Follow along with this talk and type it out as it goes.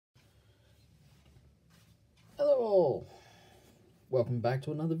all, welcome back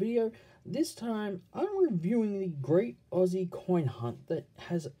to another video. This time I'm reviewing the Great Aussie Coin Hunt that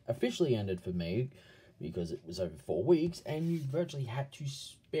has officially ended for me because it was over 4 weeks and you virtually had to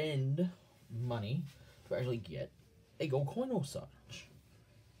spend money to actually get a gold coin or such.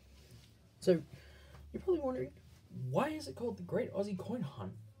 So you're probably wondering, why is it called the Great Aussie Coin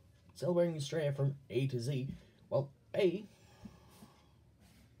Hunt, celebrating Australia from A to Z? Well,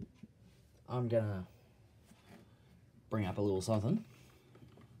 I'm gonna bring up a little something.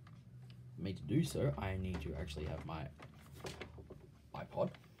 For me to do so, I need to actually have my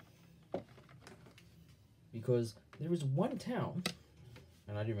iPod, because there is one town,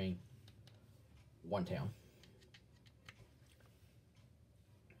 and I do mean one town,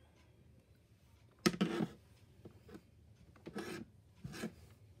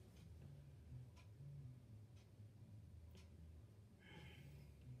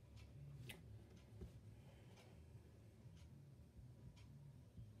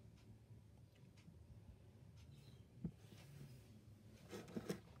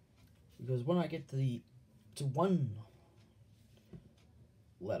 because when I get to one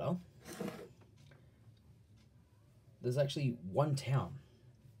letter, there's actually one town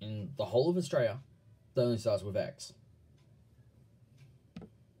in the whole of Australia that only starts with X.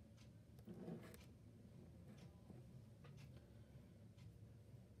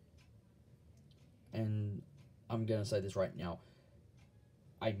 And I'm gonna say this right now,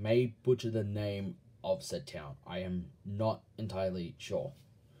 I may butcher the name of said town. I am not entirely sure.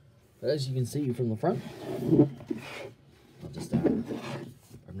 But as you can see from the front, I'll just open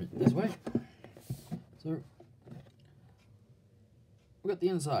it this way. So we got the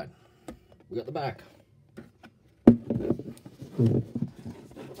inside, we got the back.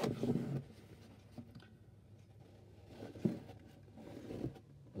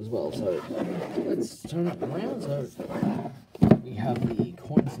 As well, so let's turn it around. So we have the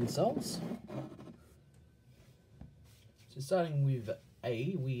coins themselves. So starting with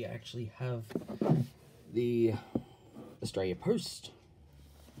A, we actually have the Australia Post.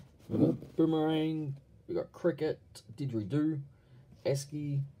 We've got boomerang, we've got cricket, didgeridoo,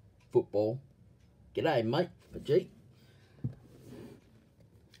 esky, football. G'day mate, for G.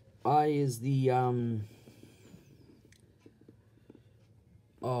 I is the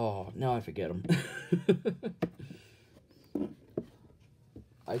oh, now I forget them.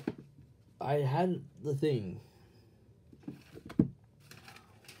 I had the thing.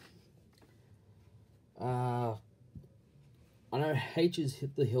 I know H is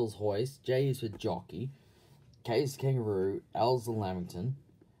hit the hills hoist, J is for jockey, K is kangaroo, L's the lamington,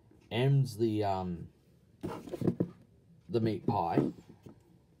 M's the meat pie.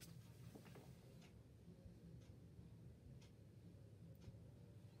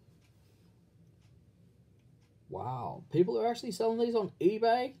 Wow, people are actually selling these on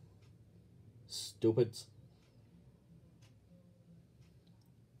eBay? Stupids.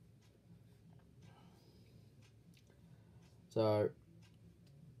 So,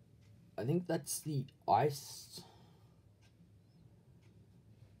 I think that's the ice.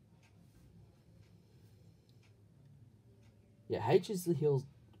 Yeah, H is the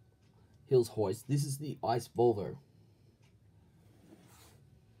hills hoist. This is the ice Volvo.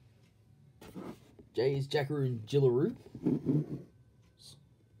 J is Jackaroo and Jillaroo,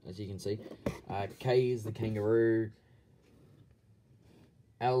 as you can see. K is the kangaroo.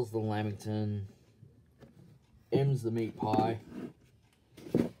 L's the lamington. M's the meat pie.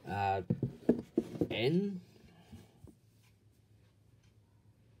 N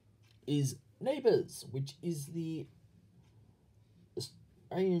is Neighbours, which is the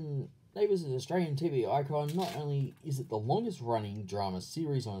Australian. Neighbours is an Australian TV icon. Not only is it the longest running drama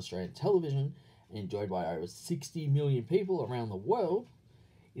series on Australian television and enjoyed by over 60 million people around the world,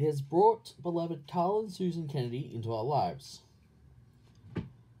 it has brought beloved Carl and Susan Kennedy into our lives.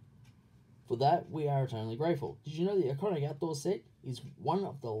 For that, we are eternally grateful. Did you know the iconic outdoor set is one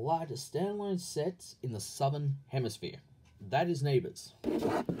of the largest standalone sets in the Southern Hemisphere? That is Neighbours.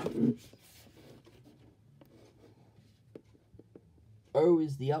 O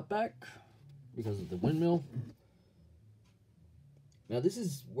is the Outback, because of the windmill. Now this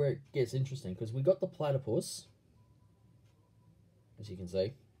is where it gets interesting, because we got the platypus, as you can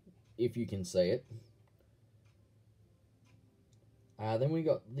see, if you can say it. Then we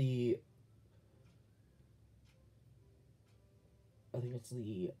got the, I think it's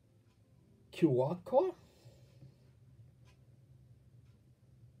the Kiwaka.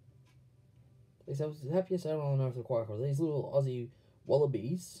 The happiest animal on earth, the quacker. These little Aussie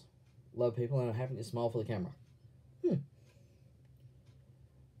wallabies love people and are happy to smile for the camera.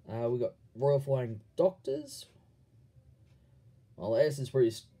 We got Royal Flying Doctors, Well, S is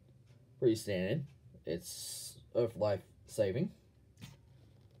pretty standard. It's Earth life saving.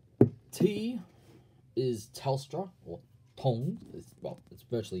 T is Telstra, or Tongs. It's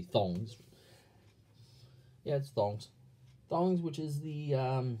virtually thongs. Yeah, it's thongs. Thongs, which is the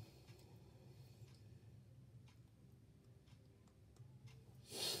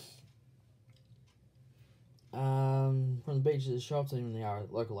from the beaches to the shops, even the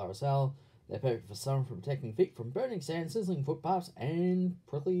local RSL. They're perfect for summer for protecting feet from burning sand, sizzling footpaths, and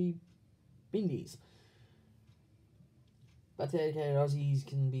prickly bindies. But dedicated Aussies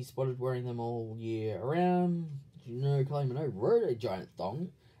can be spotted wearing them all year around. Did you know Kylie Minogue rode a giant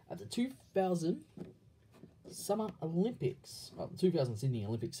thong at the 2000 Summer Olympics, the 2000 Sydney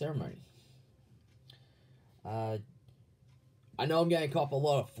Olympic ceremony? I know I'm going to cop a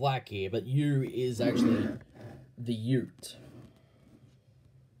lot of flack here, but U is actually the ute.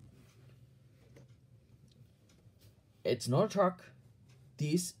 It's not a truck.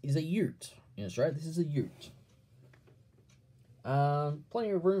 This is a ute. In Australia, this is a ute.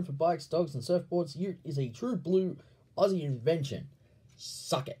 Plenty of room for bikes, dogs, and surfboards. Ute is a true blue Aussie invention.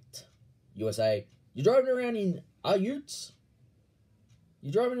 Suck it, USA. You're driving around in utes.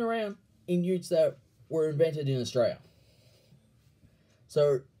 You're driving around in utes that were invented in Australia.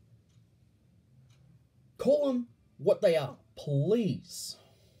 So, call them what they are, please.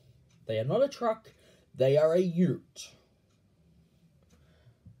 They are not a truck. They are a ute.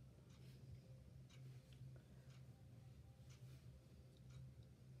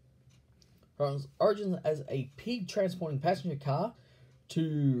 From its origins as a pig transporting passenger car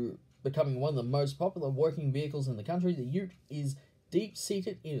to becoming one of the most popular working vehicles in the country, the ute is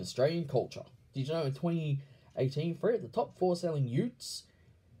deep-seated in Australian culture. Did you know in 2018, 3 of the top 4 selling utes,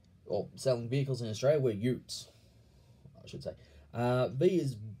 or selling vehicles in Australia, were utes, I should say. V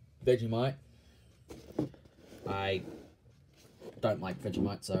is Vegemite. I don't like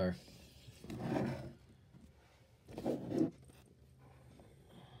Vegemite, so...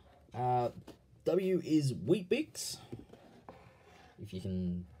 W is Wheat Bix, if you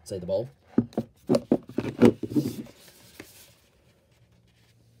can say the bowl.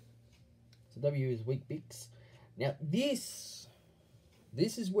 So W is Wheat Bix. Now this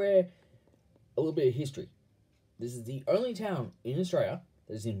is where a little bit of history. This is the only town in Australia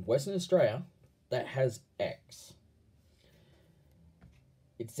that is in Western Australia that has X.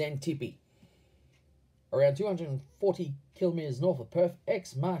 It's Xantippe. Around 240 kilometres north of Perth,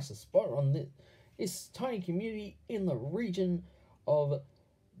 X marks a spot on this tiny community in the region of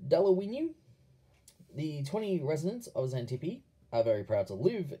Delawinyu. The 20 residents of Xantippe are very proud to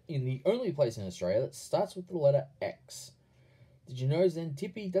live in the only place in Australia that starts with the letter X. Did you know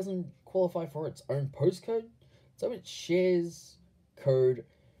Xantippe doesn't qualify for its own postcode? So it shares code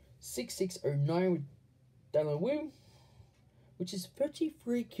 6609 with Delawinyu, which is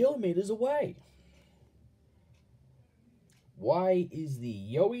 33 kilometres away. Y is the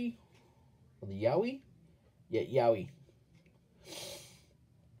Yowie, or the Yowie? Yeah, Yowie.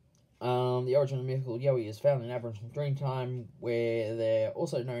 The origin of the mythical Yowie is found in Aboriginal Dreamtime, where they're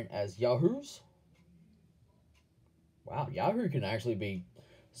also known as Yahoos. Wow, Yahoo can actually be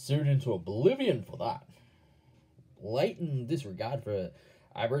sued into oblivion for that. Blatant disregard for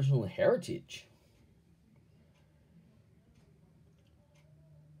Aboriginal heritage.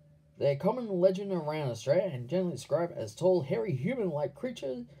 They're a common legend around Australia and generally described as tall, hairy, human-like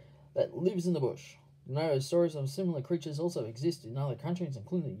creature that lives in the bush. No stories of similar creatures also exist in other countries,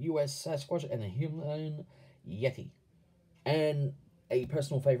 including the US Sasquatch and the Himalayan Yeti. And a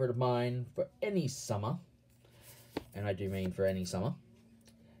personal favourite of mine for any summer, and I do mean for any summer,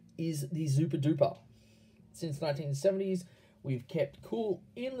 is the Zupa Duper. Since 1970s, we've kept cool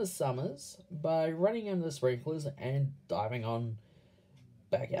in the summers by running under the sprinklers and diving on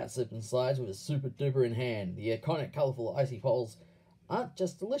backyard slip and slides with a Super Duper in hand. The iconic colourful icy poles aren't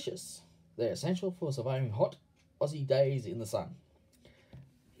just delicious, they're essential for surviving hot Aussie days in the sun.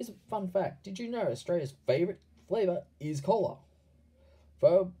 Here's a fun fact. Did you know Australia's favourite flavour is cola?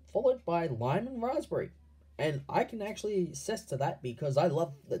 Followed by lime and raspberry. And I can actually attest to that because I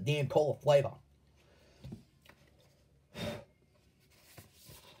love the damn cola flavour.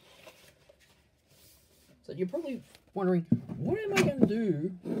 So you're probably wondering, what am I going to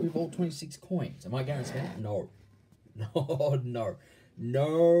do with all 26 coins? Am I going to spend it? No. No.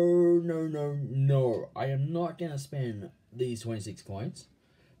 I am not going to spend these 26 coins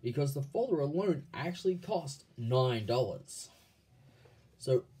because the folder alone actually cost $9.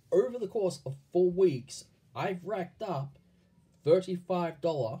 So over the course of 4 weeks, I've racked up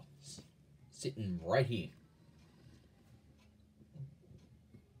 $35 sitting right here.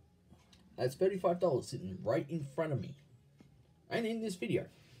 That's $35 sitting right in front of me. and in this video.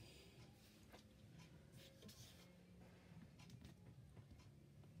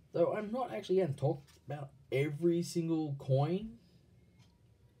 Though I'm not actually going to talk about every single coin,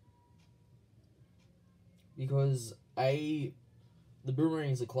 because the boomerang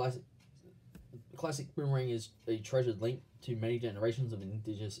is a classic. The classic boomerang is a treasured link to many generations of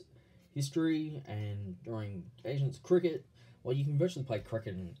indigenous history, and during Asians cricket, well, you can virtually play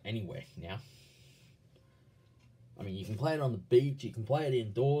cricket anywhere now. I mean, you can play it on the beach, you can play it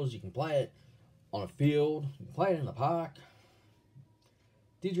indoors, you can play it on a field, you can play it in the park.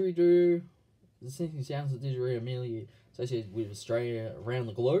 Didgeridoo, the singing sounds of didgeridoo are merely associated with Australia around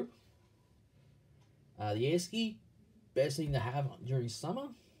the globe. The air ski, best thing to have during summer,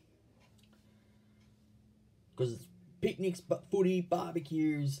 because it's picnics, footy,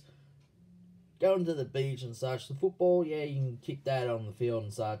 barbecues, going to the beach and such. The football, yeah, you can kick that on the field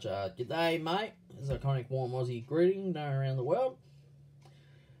and such. G'day, mate. It's an iconic warm Aussie greeting known around the world.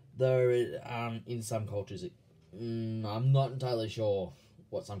 Though, in some cultures, I'm not entirely sure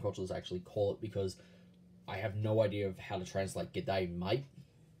what some cultures actually call it, because I have no idea of how to translate "g'day, mate"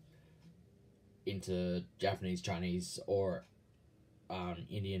 into Japanese, Chinese, or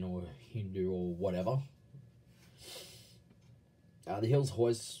Indian or Hindu or whatever. The Hills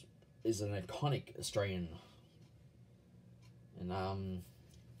Hoist is an iconic Australian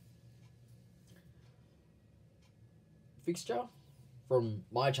fixture from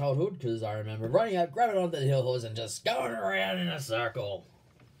my childhood, because I remember running out, grabbing onto the hill horse and just going around in a circle.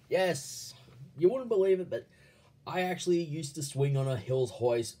 Yes, you wouldn't believe it, but I actually used to swing on a Hills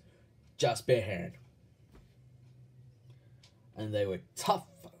Hoist just bare hand. And they were tough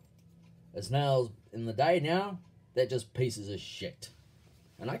as nails in the day. Now, they're just pieces of shit.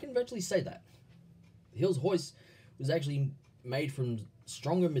 And I can virtually say that. The Hills Hoist was actually made from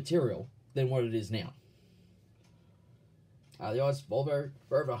stronger material than what it is now. The Ice Volvo,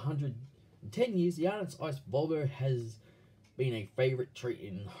 for over 110 years, the Arnott's Ice Volvo has been a favourite treat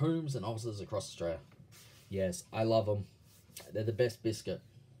in homes and offices across Australia. Yes, I love them. They're the best biscuit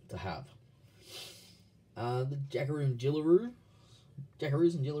to have. The Jackaroo and Jillaroos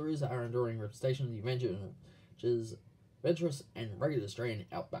and Jillaroos are enduring reputation of the adventurous and rugged Australian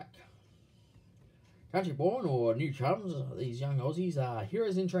outback. Country born or new chums, these young Aussies are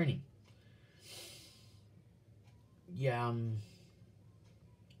heroes in training. Yeah,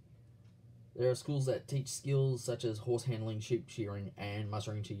 there are schools that teach skills such as horse handling, sheep shearing, and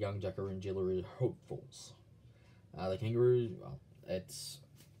mustering to young Jackaroo and Jillaroos hopefuls. The kangaroo, well,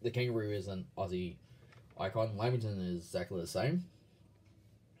 the kangaroo is an Aussie icon. Lamington is exactly the same.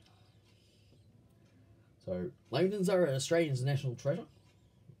 So, Lamingtons are Australia's national treasure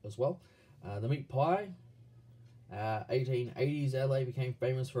as well. The meat pie, 1880s LA became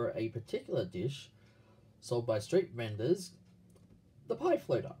famous for a particular dish sold by street vendors, the pie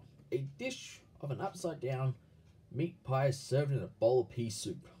floater, a dish of an upside down meat pie served in a bowl of pea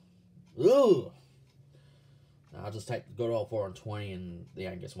soup. Ugh! Now, I'll just take the good old 4 and 20 and the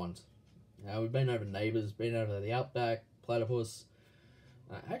Angus ones. Now, we've been over Neighbours, been over the Outback, Platypus.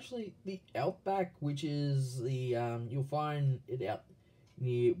 Actually, the Outback, which is the, you'll find it out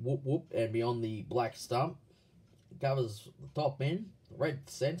near Whoop Whoop and beyond the Black Stump. It covers the top end, the red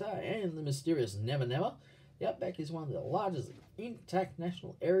centre, and the mysterious Never Never. The Outback is one of the largest intact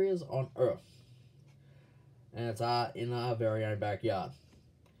national areas on Earth. And it's in our very own backyard.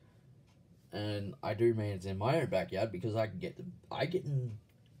 And I do mean it's in my own backyard, because I can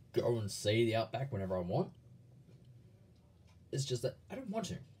go and see the Outback whenever I want. It's just that I don't want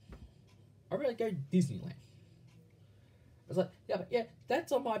to. I'd rather go to Disneyland. It's like, yeah,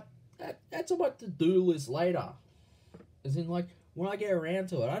 that's on my to-do list later. As in, like, when I get around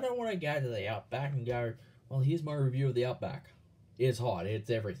to it, I don't want to go to the Outback and go, well, here's my review of the Outback. It's hot, it's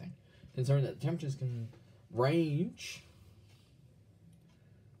everything. Considering that the temperatures can range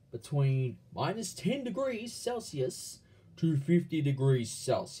between minus 10 degrees Celsius to 50 degrees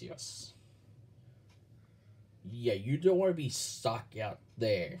Celsius. Yeah, you don't want to be stuck out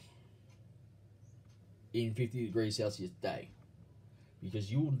there in 50 degrees Celsius day,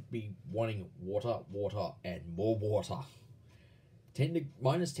 because you will be wanting water, and more water.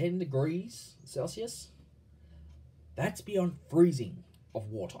 Minus 10 degrees Celsius, that's beyond freezing of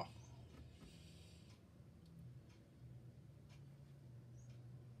water.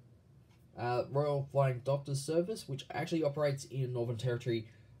 Royal Flying Doctors Service, which actually operates in Northern Territory,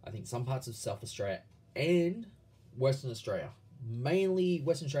 I think some parts of South Australia and Western Australia. Mainly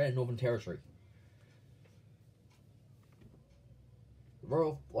Western Australia and Northern Territory. The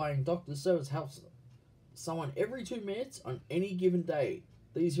Royal Flying Doctors Service helps someone every 2 minutes on any given day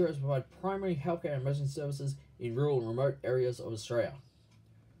These heroes provide primary healthcare and emergency services in rural and remote areas of Australia,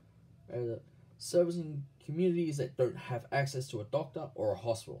 servicing communities that don't have access to a doctor or a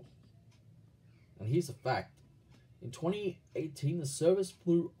hospital. And here's a fact. In 2018, the service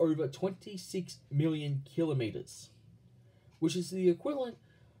flew over 26 million kilometers, which is the equivalent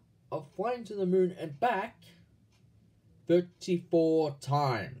of flying to the moon and back 34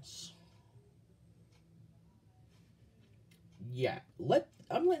 times. Yeah,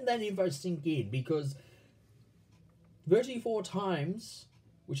 I'm letting that info sink in, because 34 times,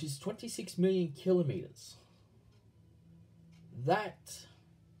 which is 26 million kilometers, that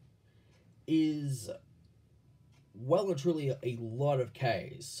is well and truly a lot of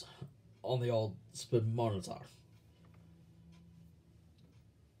Ks on the old speedometer.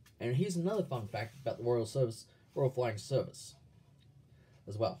 And here's another fun fact about the Royal Flying Service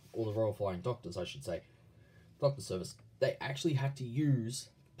as well, or the Royal Flying Doctors, I should say. Doctor Service. They actually had to use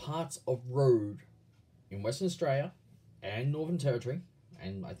parts of road in Western Australia and Northern Territory,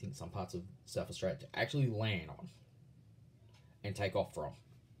 and I think some parts of South Australia, to actually land on and take off from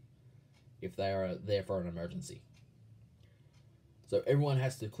if they are there for an emergency. So everyone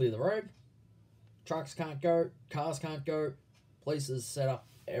has to clear the road. Trucks can't go, cars can't go, places set up,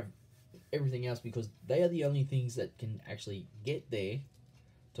 everything else, because they are the only things that can actually get there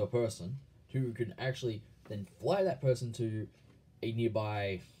to a person who can actually then fly that person to a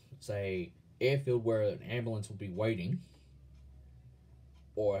nearby, say, airfield where an ambulance will be waiting,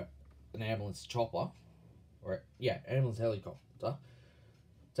 or an ambulance chopper, or ambulance helicopter,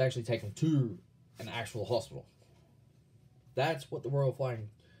 to actually take them to an actual hospital. That's what the Royal Flying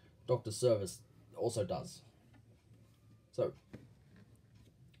Doctor Service also does. So,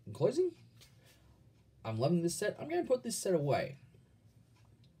 in closing, I'm loving this set. I'm going to put this set away.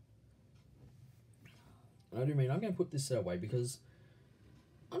 And I do mean I'm going to put this set away because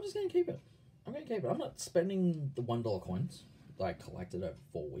I'm just going to keep it. I'm going to keep it. I'm not spending the $1 coins that I collected over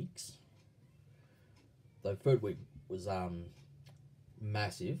 4 weeks. The third week was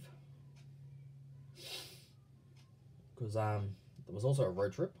massive, because there was also a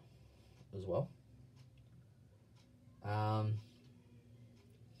road trip as well.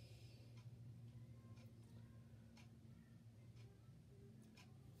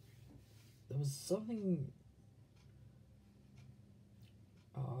 There was something.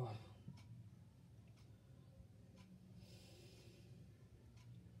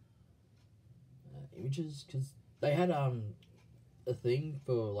 Images, because they had a thing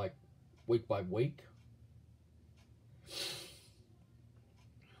for like week by week.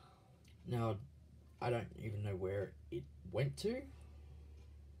 Now, I don't even know where it went to.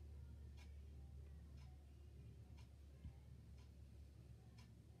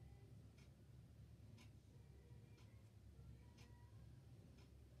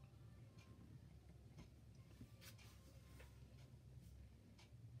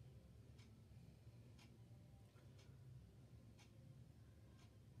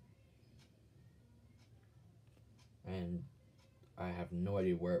 And I have no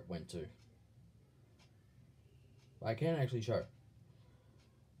idea where it went to. I can actually show,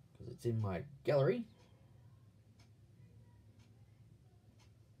 because it's in my gallery.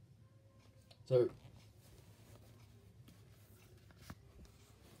 So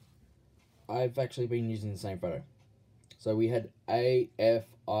I've actually been using the same photo. So we had A, F,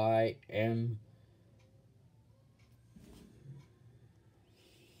 I, M,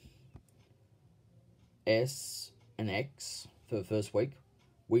 S, and X for the first week.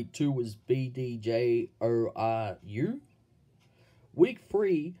 Week 2 was B, D, J, O, R, U. Week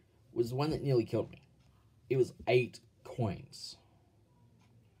 3 was the one that nearly killed me. It was 8 coins.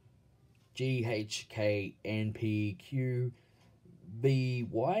 G, H, K, N, P, Q, B,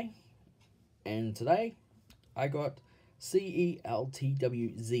 Y. And today, I got C, E, L, T,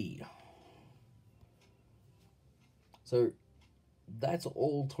 W, Z. So, that's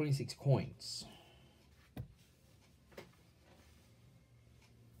all 26 coins.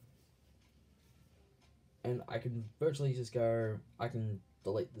 And I can virtually just go, I can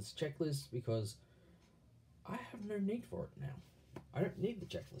delete this checklist because I have no need for it now. I don't need the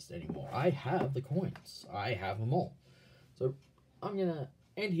checklist anymore. I have the coins. I have them all. So I'm going to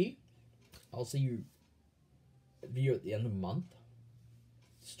end here. I'll see you video at the end of the month.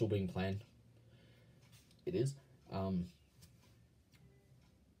 Still being planned. It is. I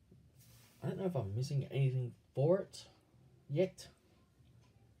don't know if I'm missing anything for it yet.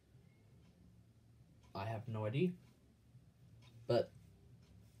 I have no idea, but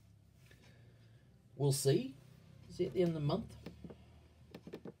we'll see. See at the end of the month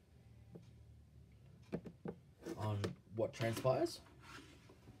on what transpires.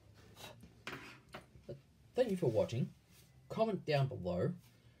 thank you for watching. Comment down below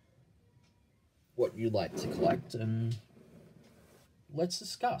what you'd like to collect, and let's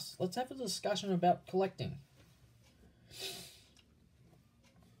discuss. Let's have a discussion about collecting.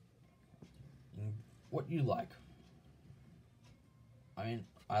 What you like. I mean,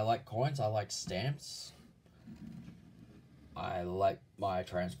 I like coins, I like stamps, I like my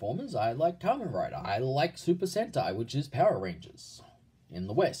Transformers, I like Kamen Rider, I like Super Sentai, which is Power Rangers in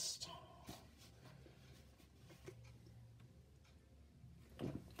the West.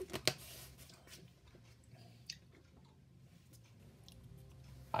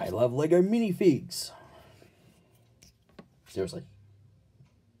 I love Lego minifigs. Seriously.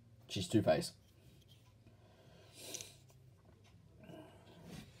 She's Two-Face.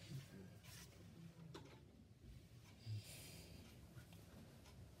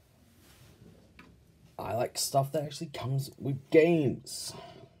 I like stuff that actually comes with games.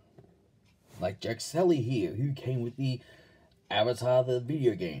 Like Jack Selly here, who came with the Avatar the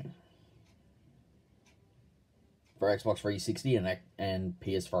video game for Xbox 360 and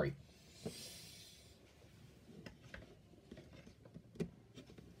PS3.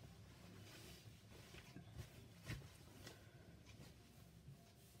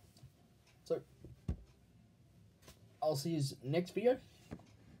 So, I'll see you next video.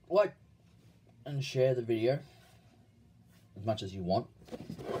 Like and share the video as much as you want.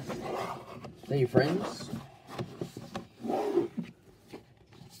 Tell your friends.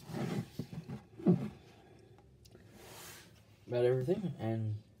 About everything,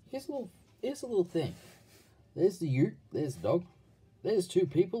 and here's a little thing. There's the ute, there's the dog, there's two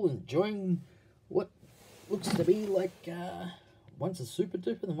people enjoying what looks to be like one's a super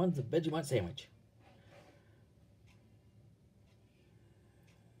duper and one's a Vegemite sandwich.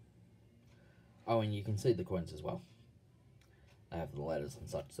 Oh, and you can see the coins as well. I have the letters and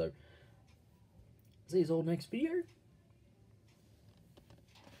such. So see you all next video.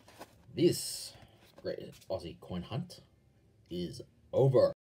 This Great Aussie Coin Hunt is over.